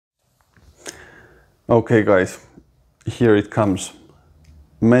Okay guys, here it comes.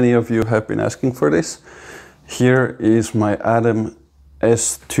 Many of you have been asking for this. Here is my Adam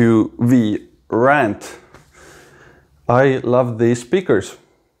S2V rant. I love these speakers.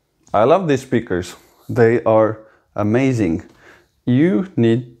 They are amazing. You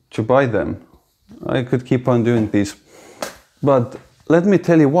need to buy them. I could keep on doing this, but let me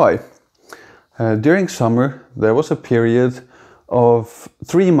tell you why. During summer there was a period of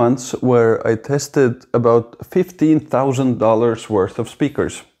 3 months where I tested about $15,000 worth of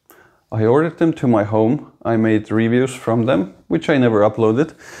speakers. I ordered them to my home, I made reviews from them, which I never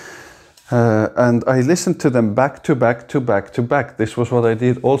uploaded, and I listened to them back to back to back to back. This was what I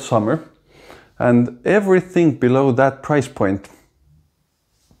did all summer, and everything below that price point,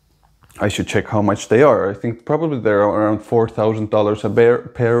 I should check how much they are. I think probably they're around $4,000 a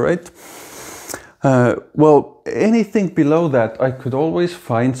pair, right? Well, anything below that, I could always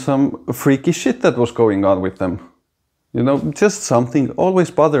find some freaky shit that was going on with them. You know, just something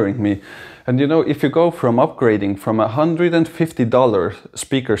always bothering me. And you know, if you go from upgrading from a $150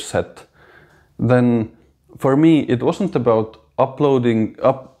 speaker set, then for me, it wasn't about upgrading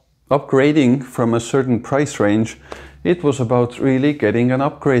from a certain price range. It was about really getting an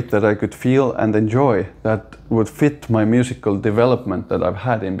upgrade that I could feel and enjoy, that would fit my musical development that I've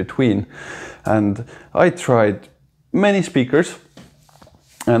had in between. And I tried many speakers,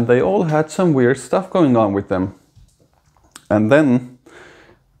 and they all had some weird stuff going on with them. And then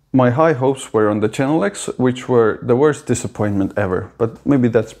my high hopes were on the Channel X, which were the worst disappointment ever. But maybe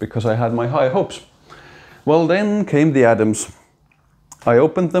that's because I had my high hopes. Well, then came the Adams. I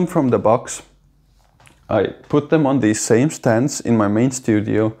opened them from the box. I put them on these same stands in my main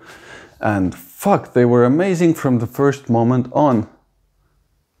studio, and fuck, they were amazing from the first moment on.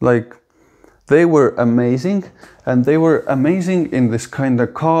 Like, they were amazing, and they were amazing in this kind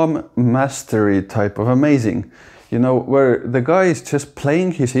of calm mastery type of amazing. You know, where the guy is just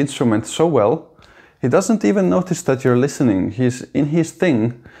playing his instrument so well, he doesn't even notice that you're listening. He's in his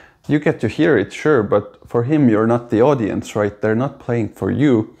thing. You get to hear it, sure, but for him, you're not the audience, right? They're not playing for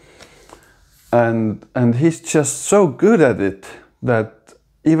you. And he's just so good at it that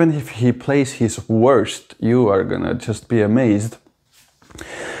even if he plays his worst, you are gonna just be amazed.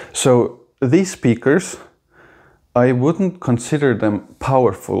 So these speakers, I wouldn't consider them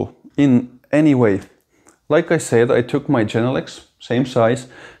powerful in any way. Like I said, I took my Channel X, same size,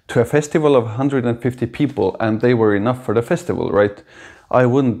 to a festival of 150 people, and they were enough for the festival, right? I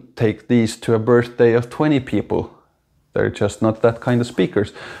wouldn't take these to a birthday of 20 people. They're just not that kind of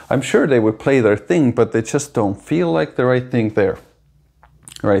speakers. I'm sure they would play their thing, but they just don't feel like the right thing there,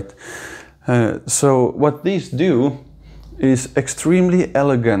 right? So what these do is extremely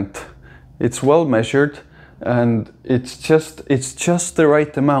elegant. It's well measured, and it's just the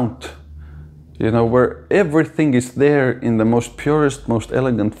right amount. You know, where everything is there in the most purest, most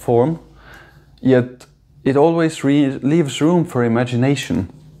elegant form, yet it always leaves room for imagination.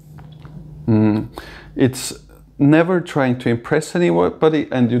 It's never trying to impress anybody,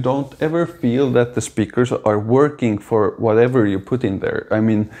 and you don't ever feel that the speakers are working for whatever you put in there. I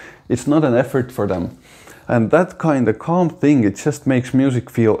mean, it's not an effort for them. And that kind of calm thing, it just makes music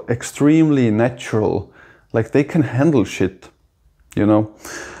feel extremely natural, like they can handle shit, you know.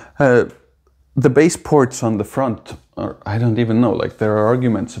 The bass ports on the front, I don't even know, like there are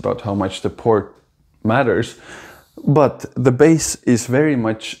arguments about how much the port matters. But the bass is very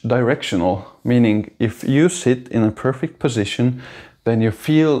much directional, meaning if you sit in a perfect position, then you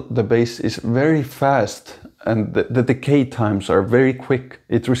feel the bass is very fast and the decay times are very quick.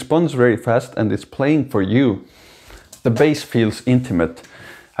 It responds very fast and it's playing for you. The bass feels intimate,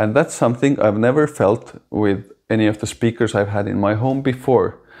 and that's something I've never felt with any of the speakers I've had in my home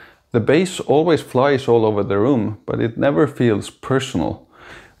before. The bass always flies all over the room, but it never feels personal.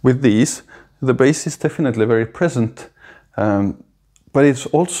 With these, the bass is definitely very present, but it's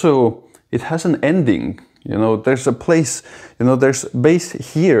also, it has an ending. You know, there's a place, you know, there's bass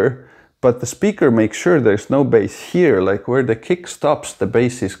here, but the speaker makes sure there's no bass here, like where the kick stops, the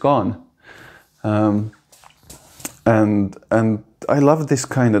bass is gone. And I love this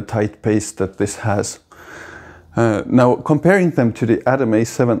kind of tight bass that this has. Now, comparing them to the Adam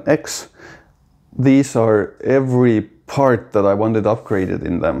A7X, these are every part that I wanted upgraded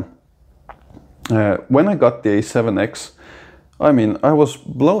in them. When I got the A7X, I mean, I was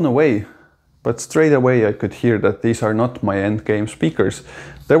blown away, but straight away I could hear that these are not my endgame speakers.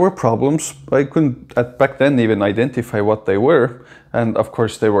 There were problems. I couldn't back then even identify what they were, and of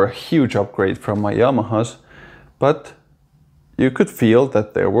course they were a huge upgrade from my Yamahas, but you could feel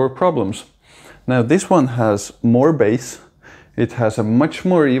that there were problems. Now this one has more bass, it has a much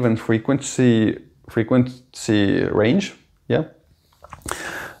more even frequency frequency range, yeah.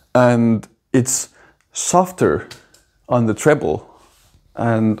 And it's softer on the treble.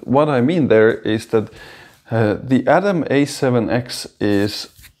 And what I mean there is that the Adam A7X is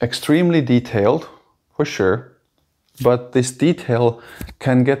extremely detailed, for sure, but this detail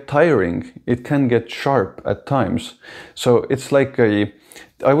can get tiring. It can get sharp at times. So it's like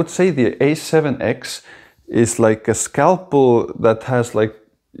I would say the A7X is like a scalpel that has like,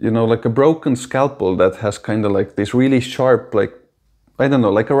 you know, like a broken scalpel that has kind of like this really sharp, like, I don't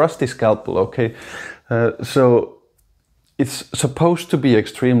know, like a rusty scalpel, okay? So it's supposed to be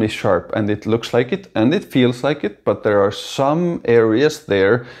extremely sharp, and it looks like it and it feels like it, but there are some areas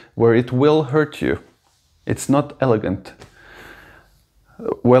there where it will hurt you. It's not elegant.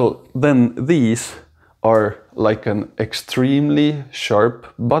 Well, then these are like an extremely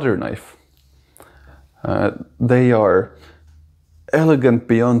sharp butter knife. They are elegant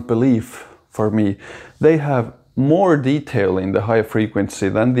beyond belief for me. They have more detail in the high frequency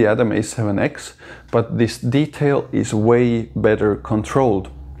than the Adam A7X, but this detail is way better controlled.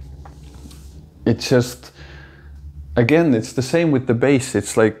 It's just, again, it's the same with the bass.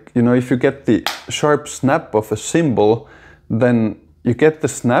 It's like, you know, if you get the sharp snap of a cymbal, then you get the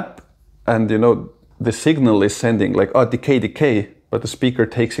snap and, you know, the signal is sending like, oh, decay, decay, but the speaker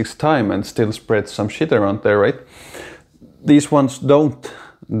takes its time and still spreads some shit around there, right? These ones don't.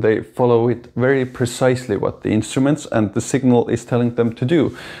 They follow it very precisely what the instruments and the signal is telling them to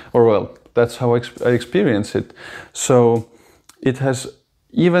do. Or well, that's how I experience it. So it has,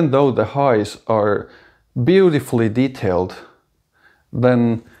 even though the highs are beautifully detailed,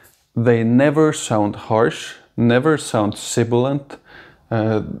 then they never sound harsh, never sound sibilant.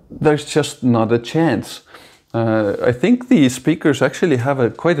 There's just not a chance. I think these speakers actually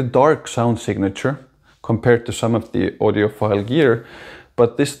have quite a dark sound signature compared to some of the audiophile gear.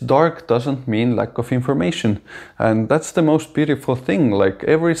 But this dark doesn't mean lack of information. And that's the most beautiful thing. Like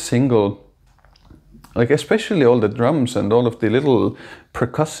every single, like especially all the drums and all of the little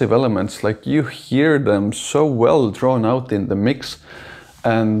percussive elements, like you hear them so well drawn out in the mix.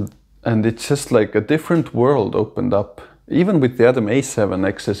 And it's just like a different world opened up. Even with the Adam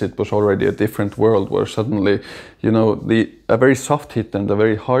A7Xs, it was already a different world where suddenly, you know, a very soft hit and a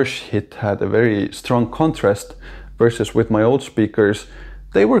very harsh hit had a very strong contrast. Versus with my old speakers,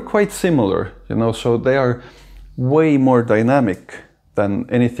 they were quite similar, you know, so they are way more dynamic than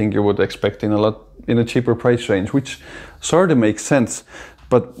anything you would expect in a cheaper price range, which sort of makes sense.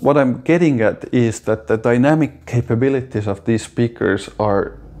 But what I'm getting at is that the dynamic capabilities of these speakers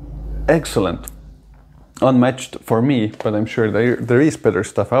are excellent, unmatched for me, but I'm sure there is better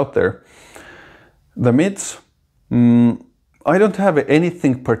stuff out there. The mids, I don't have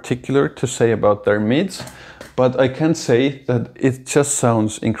anything particular to say about their mids. But I can say that it just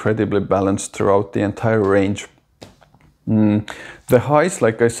sounds incredibly balanced throughout the entire range. The highs,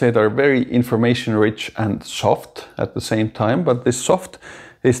 like I said, are very information rich and soft at the same time, but this soft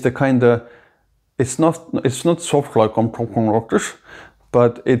is the kind of, it's not soft like on rockers,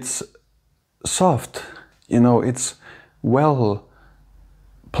 but it's soft, you know, it's well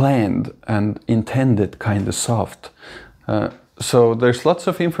planned and intended kind of soft. So there's lots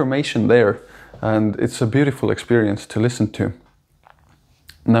of information there. And it's a beautiful experience to listen to.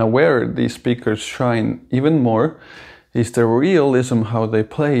 Now, where these speakers shine even more is the realism, how they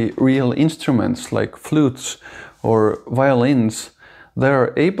play real instruments like flutes or violins. They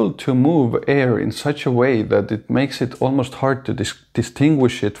are able to move air in such a way that it makes it almost hard to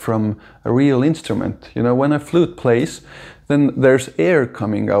distinguish it from a real instrument. You know, when a flute plays, then there's air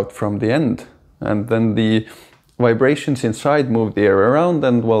coming out from the end, and then the vibrations inside move the air around,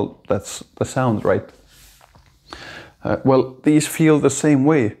 and well, that's the sound, right? Well, these feel the same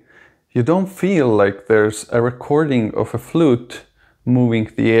way. You don't feel like there's a recording of a flute moving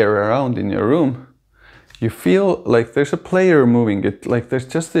the air around in your room. You feel like there's a player moving it, like there's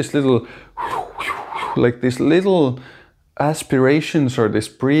just this little, like these little aspirations or this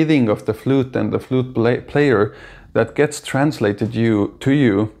breathing of the flute and the flute player that gets translated to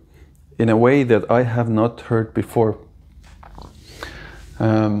you in a way that I have not heard before.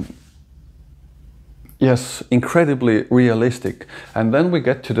 Yes, incredibly realistic. And then we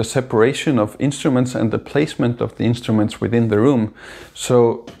get to the separation of instruments and the placement of the instruments within the room.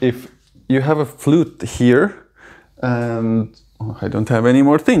 So if you have a flute here, and I don't have any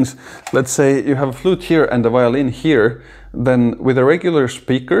more things. Let's say you have a flute here and a violin here, then with a regular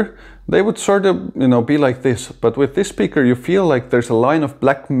speaker, they would sort of, you know, be like this. But with this speaker, you feel like there's a line of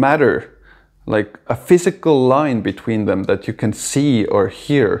black matter, like a physical line between them that you can see or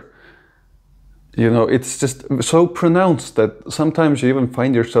hear. you know, it's just so pronounced that sometimes you even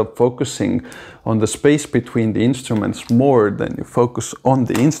find yourself focusing on the space between the instruments more than you focus on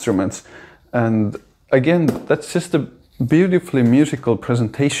the instruments. And again, that's just a beautifully musical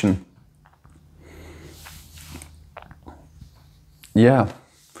presentation. Yeah.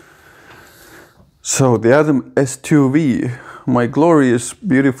 So the Adam S2V, my glorious,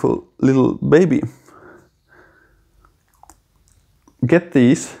 beautiful little baby. Get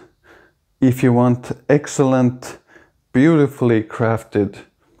these if you want excellent, beautifully crafted,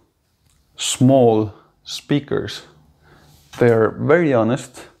 small speakers. They are very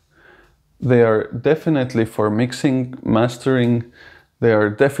honest. They are definitely for mixing, mastering. They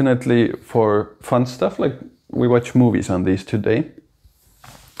are definitely for fun stuff, like we watch movies on these today.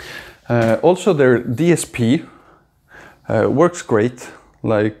 Also their DSP works great.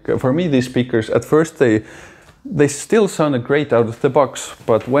 Like for me, these speakers, at first they still sounded great out of the box,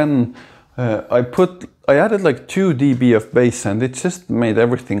 but when I added like 2 dB of bass, and it just made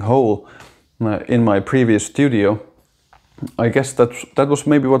everything whole in my previous studio. I guess that was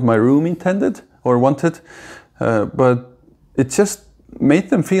maybe what my room intended or wanted, but it just made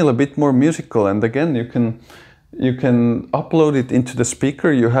them feel a bit more musical. And again, you can upload it into the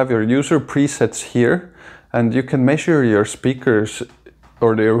speaker. You have your user presets here, and you can measure your speakers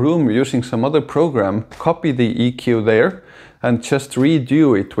or their room using some other program, copy the EQ there, and just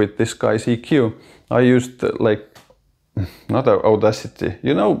redo it with this guy's EQ. I used like, not Audacity,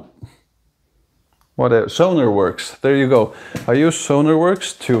 you know, what Sonarworks, there you go. I used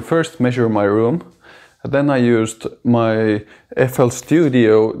Sonarworks to first measure my room, then I used my FL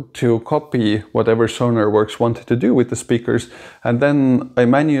Studio to copy whatever Sonarworks wanted to do with the speakers, and then I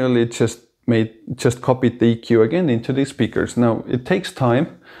manually just copied the EQ again into these speakers. Now it takes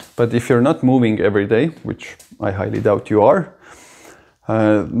time, but if you're not moving every day, which I highly doubt you are,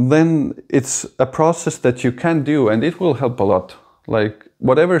 then it's a process that you can do, and it will help a lot. Like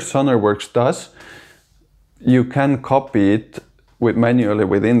whatever Sonarworks does, you can copy it manually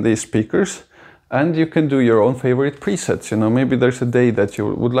within these speakers, and you can do your own favorite presets. You know, maybe there's a day that you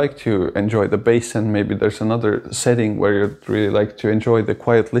would like to enjoy the bass, and maybe there's another setting where you'd really like to enjoy the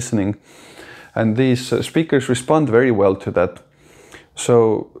quiet listening. And these speakers respond very well to that.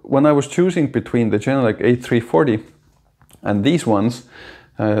 So when I was choosing between the Genelec A340 and these ones,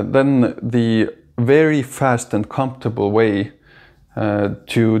 then the very fast and comfortable way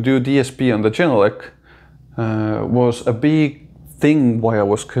to do DSP on the Genelec was a big thing why I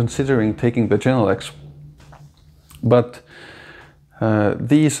was considering taking the Genelecs. But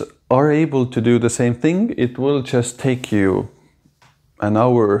these are able to do the same thing. It will just take you an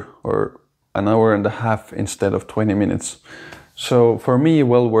hour or an hour and a half instead of 20 minutes. So for me,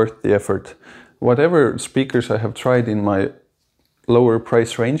 well worth the effort. Whatever speakers I have tried in my lower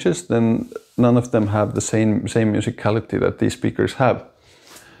price ranges, then none of them have the same musicality that these speakers have.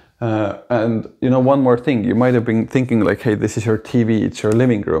 And you know, one more thing, you might have been thinking like, hey, this is your TV, it's your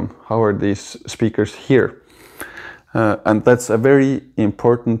living room. How are these speakers here? And that's a very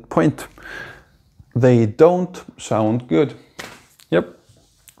important point. They don't sound good. Yep.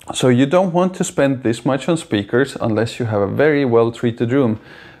 So you don't want to spend this much on speakers unless you have a very well treated room.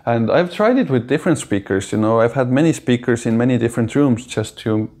 And I've tried it with different speakers. You know, I've had many speakers in many different rooms just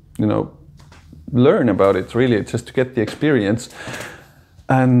to, you know, learn about it, really, just to get the experience.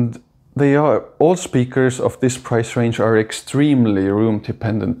 And all speakers of this price range are extremely room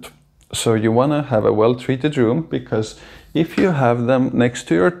dependent. So you want to have a well-treated room, because if you have them next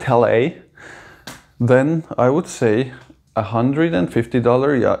to your tele, then I would say $150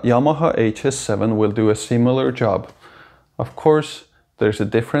 Yamaha HS7 will do a similar job. Of course, there's a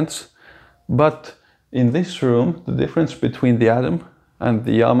difference, but in this room, the difference between the Adam and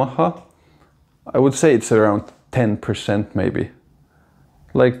the Yamaha, I would say it's around 10% maybe.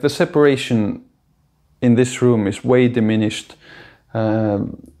 Like the separation in this room is way diminished.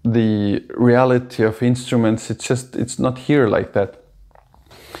 The reality of instruments, it's not here like that.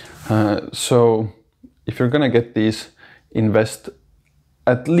 So if you're gonna get these, invest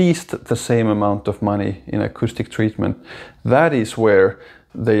at least the same amount of money in acoustic treatment. That is where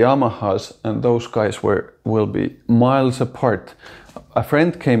the Yamahas and those guys will be miles apart. A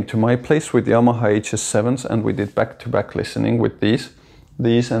friend came to my place with Yamaha HS7s, and we did back-to-back listening with these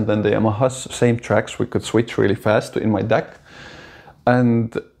and then the Yamahas, same tracks. We could switch really fast in my DAC.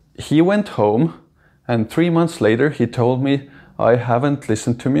 And he went home, and 3 months later he told me, I haven't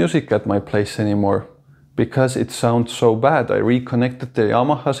listened to music at my place anymore because it sounds so bad. I reconnected the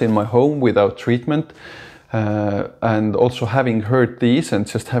Yamahas in my home without treatment, and also having heard these and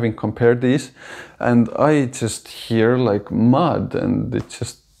just having compared these, and I just hear like mud, and it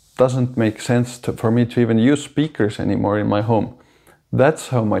just doesn't make sense for me to even use speakers anymore in my home. That's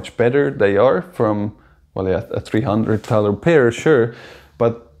how much better they are from, well, yeah, a $300 pair, sure,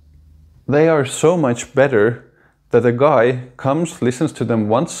 but they are so much better that a guy comes, listens to them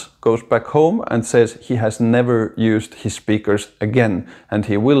once, goes back home and says he has never used his speakers again, and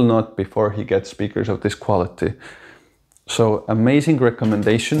he will not before he gets speakers of this quality. So amazing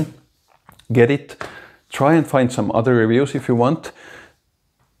recommendation, get it. Try and find some other reviews if you want.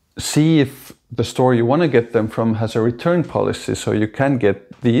 See if the store you want to get them from has a return policy, so you can get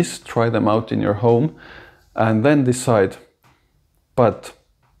these, try them out in your home, and then decide. But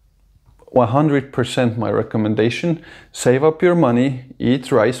 100% my recommendation, save up your money,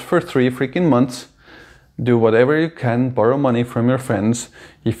 eat rice for 3 freaking months, do whatever you can, borrow money from your friends.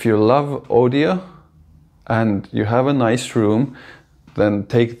 If you love audio and you have a nice room, then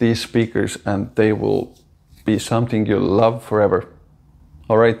take these speakers and they will be something you'll love forever.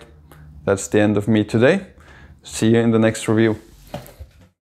 All right, that's the end of me today. See you in the next review.